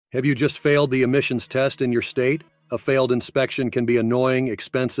Have you just failed the emissions test in your state? A failed inspection can be annoying,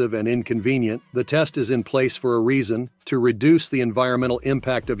 expensive, and inconvenient. The test is in place for a reason, to reduce the environmental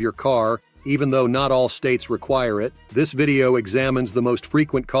impact of your car, even though not all states require it. This video examines the most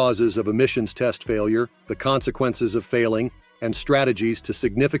frequent causes of emissions test failure, the consequences of failing, and strategies to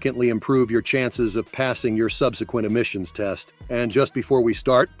significantly improve your chances of passing your subsequent emissions test. And just before we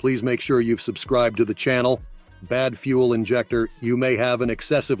start, please make sure you've subscribed to the channel. Bad fuel injector. You may have an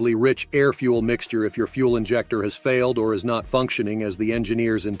excessively rich air-fuel mixture if your fuel injector has failed or is not functioning as the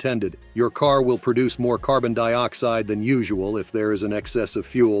engineers intended. Your car will produce more carbon dioxide than usual if there is an excess of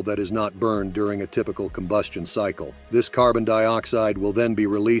fuel that is not burned during a typical combustion cycle. This carbon dioxide will then be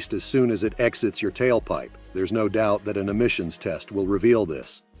released as soon as it exits your tailpipe. There's no doubt that an emissions test will reveal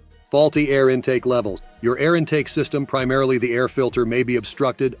this. Faulty air intake levels. Your air intake system, primarily the air filter, may be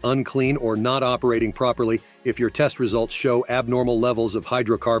obstructed, unclean, or not operating properly if your test results show abnormal levels of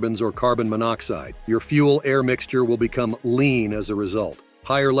hydrocarbons or carbon monoxide. Your fuel-air mixture will become lean as a result.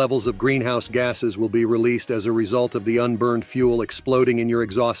 Higher levels of greenhouse gases will be released as a result of the unburned fuel exploding in your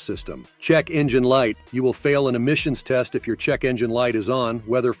exhaust system. Check engine light. You will fail an emissions test if your check engine light is on,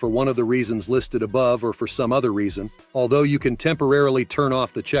 whether for one of the reasons listed above or for some other reason. Although you can temporarily turn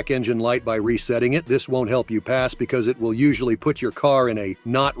off the check engine light by resetting it, this won't help you pass because it will usually put your car in a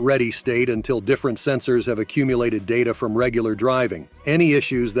not ready state until different sensors have accumulated data from regular driving. Any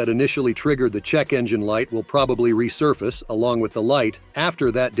issues that initially triggered the check engine light will probably resurface, along with the light,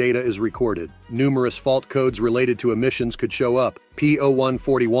 after that data is recorded. Numerous fault codes related to emissions could show up.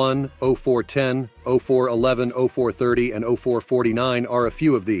 P0141, 0410, 0411, 0430, and 0449 are a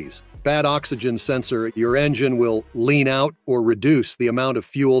few of these. Bad oxygen sensor. Your engine will lean out or reduce the amount of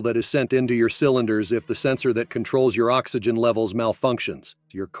fuel that is sent into your cylinders if the sensor that controls your oxygen levels malfunctions.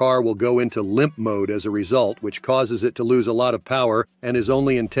 Your car will go into limp mode as a result, which causes it to lose a lot of power and is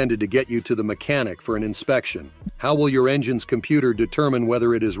only intended to get you to the mechanic for an inspection. How will your engine's computer determine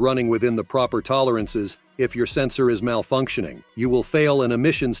whether it is running within the proper tolerances if your sensor is malfunctioning? You will fail an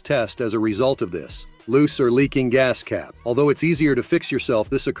emissions test as a result of this. Loose or leaking gas cap. Although it's easier to fix yourself,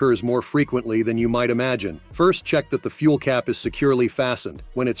 this occurs more frequently than you might imagine. First, check that the fuel cap is securely fastened.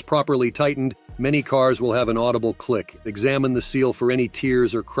 When it's properly tightened, many cars will have an audible click. Examine the seal for any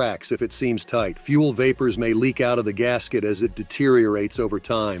tears or cracks if it seems tight. Fuel vapors may leak out of the gasket as it deteriorates over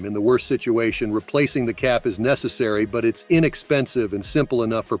time. In the worst situation, replacing the cap is necessary, but it's inexpensive and simple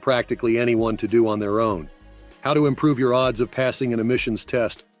enough for practically anyone to do on their own. How to improve your odds of passing an emissions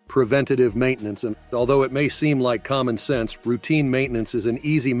test. Preventative maintenance. And although it may seem like common sense, routine maintenance is an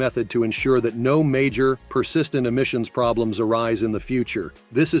easy method to ensure that no major, persistent emissions problems arise in the future.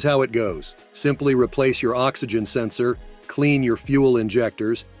 This is how it goes. Simply replace your oxygen sensor, clean your fuel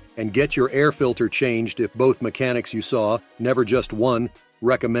injectors, and get your air filter changed if both mechanics you saw, never just one,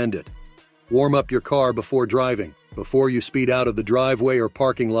 recommend it. Warm up your car before driving. Before you speed out of the driveway or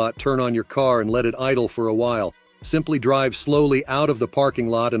parking lot, turn on your car and let it idle for a while. Simply drive slowly out of the parking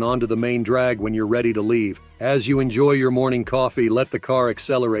lot and onto the main drag when you're ready to leave. As you enjoy your morning coffee, let the car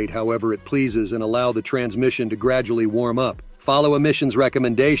accelerate however it pleases and allow the transmission to gradually warm up. Follow emissions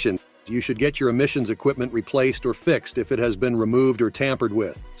recommendation. You should get your emissions equipment replaced or fixed if it has been removed or tampered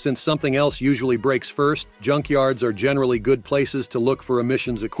with. Since something else usually breaks first, junkyards are generally good places to look for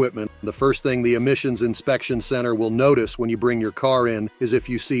emissions equipment. The first thing the Emissions Inspection Center will notice when you bring your car in is if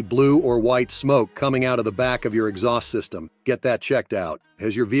you see blue or white smoke coming out of the back of your exhaust system. Get that checked out.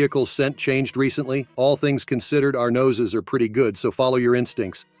 Has your vehicle's scent changed recently? All things considered, our noses are pretty good, so follow your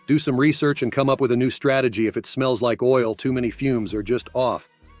instincts. Do some research and come up with a new strategy if it smells like oil, too many fumes, or just off.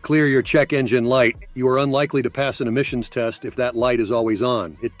 Clear your check engine light. You are unlikely to pass an emissions test if that light is always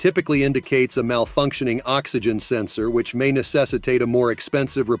on. It typically indicates a malfunctioning oxygen sensor, which may necessitate a more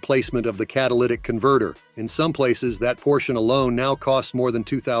expensive replacement of the catalytic converter. In some places, that portion alone now costs more than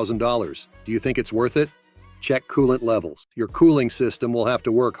 $2,000. Do you think it's worth it? Check coolant levels. Your cooling system will have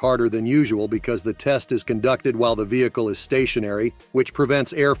to work harder than usual because the test is conducted while the vehicle is stationary, which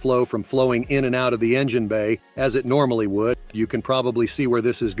prevents airflow from flowing in and out of the engine bay as it normally would. You can probably see where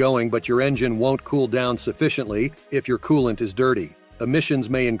this is going, but your engine won't cool down sufficiently if your coolant is dirty. Emissions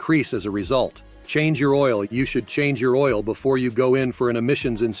may increase as a result. Change your oil. You should change your oil before you go in for an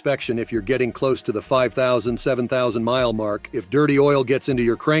emissions inspection if you're getting close to the 5,000, 7,000 mile mark. If dirty oil gets into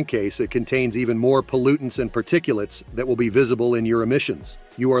your crankcase, it contains even more pollutants and particulates that will be visible in your emissions.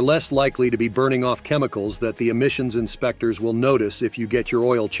 You are less likely to be burning off chemicals that the emissions inspectors will notice if you get your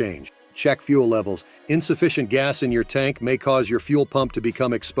oil changed. Check fuel levels. Insufficient gas in your tank may cause your fuel pump to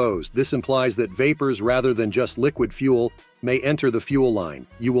become exposed. This implies that vapors rather than just liquid fuel may enter the fuel line.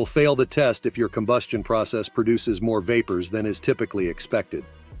 You will fail the test if your combustion process produces more vapors than is typically expected.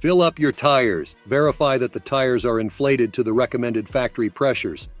 Fill up your tires. Verify that the tires are inflated to the recommended factory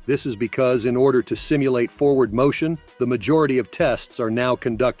pressures. This is because, in order to simulate forward motion, the majority of tests are now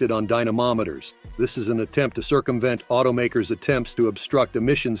conducted on dynamometers. This is an attempt to circumvent automakers' attempts to obstruct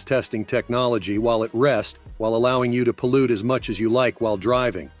emissions testing technology while at rest, while allowing you to pollute as much as you like while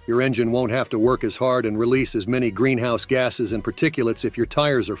driving. Your engine won't have to work as hard and release as many greenhouse gases and particulates if your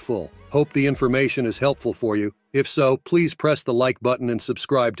tires are full. Hope the information is helpful for you. If so, please press the like button and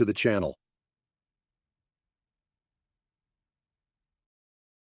subscribe to the channel.